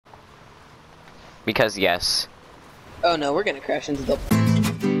Because yes. Oh no, we're gonna crash into the...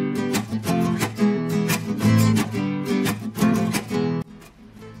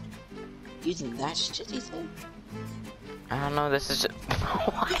 Using that shitty thing? I don't know, this is just...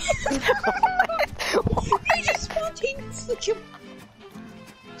 What? I just want to such a...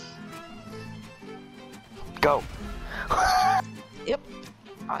 Go! Yep.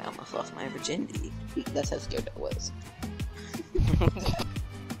 I almost lost my virginity. That's how scared I was.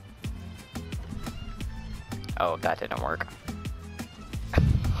 Oh, that didn't work.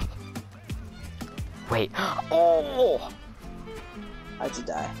 Wait. Oh! How'd you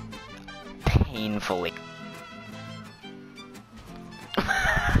die? Painfully.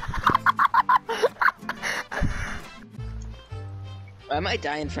 I might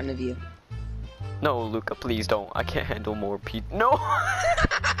die in front of you. No, Luca, please don't. I can't handle more people. No!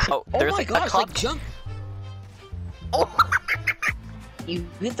 Oh, there's oh my a gosh, cop. like jump! Oh! You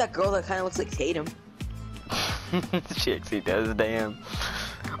hit that girl that kind of looks like Tatum. She actually does, damn.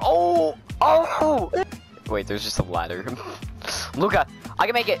 Oh! Oh! Wait, there's just a ladder. Luca, I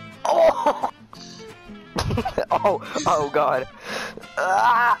can make it! Oh! Oh! Oh god.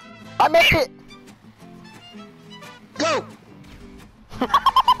 Ah! I made it! Go!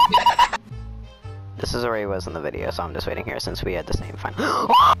 This is where he was in the video, so I'm just waiting here since we had the same fun.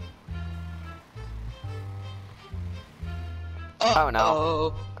 Oh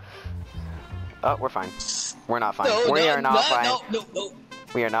no. Oh, we're fine. We're not fine. No, We no, are not no, fine. No.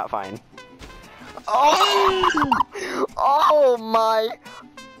 We are not fine. Oh! Oh my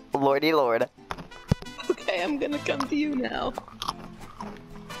lordy lord. Okay, I'm gonna come to you now.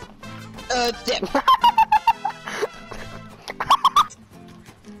 Dip.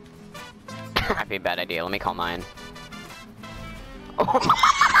 Might be a bad idea. Let me call mine.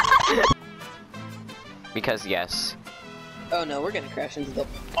 Because yes. Oh no, we're gonna crash into the...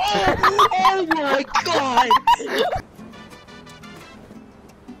 Oh my god!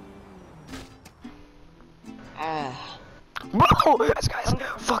 Ah. Bro, this guy's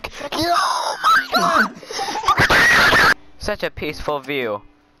fuck. Oh my god! Such a peaceful view.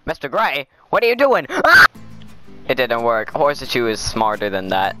 Mr. Gray, what are you doing? Ah! It didn't work. Horseshoe is smarter than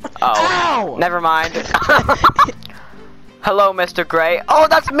that. Oh, Ow! never mind. Hello, Mr. Gray. Oh,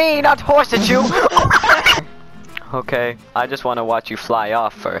 that's me, not Horseshoe. Okay, I just want to watch you fly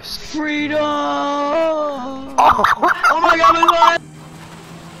off first. Freedom! Oh, Oh my god, my god!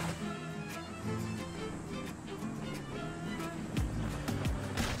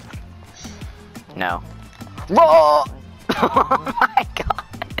 No. Whoa! Oh my god.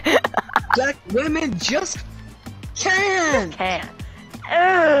 Black women just can!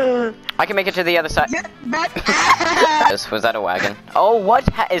 I can make it to the other side. Get back! Was that a wagon? Oh, what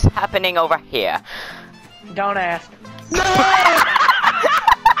is happening over here? Don't ask. No!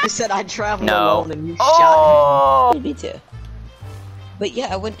 I said I'd travel No. alone and you shot Oh! me too. But yeah,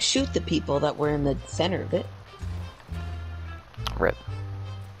 I wouldn't shoot the people that were in the center of it. Rip.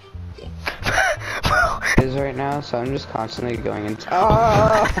 Is right now, so I'm just constantly going into.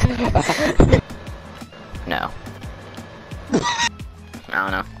 No. I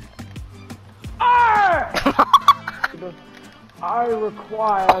don't know. I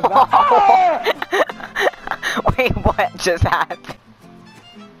require that. Wait, what just happened?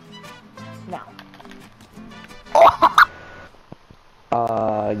 No.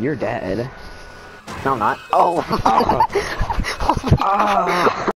 You're dead. No, I'm not. Oh!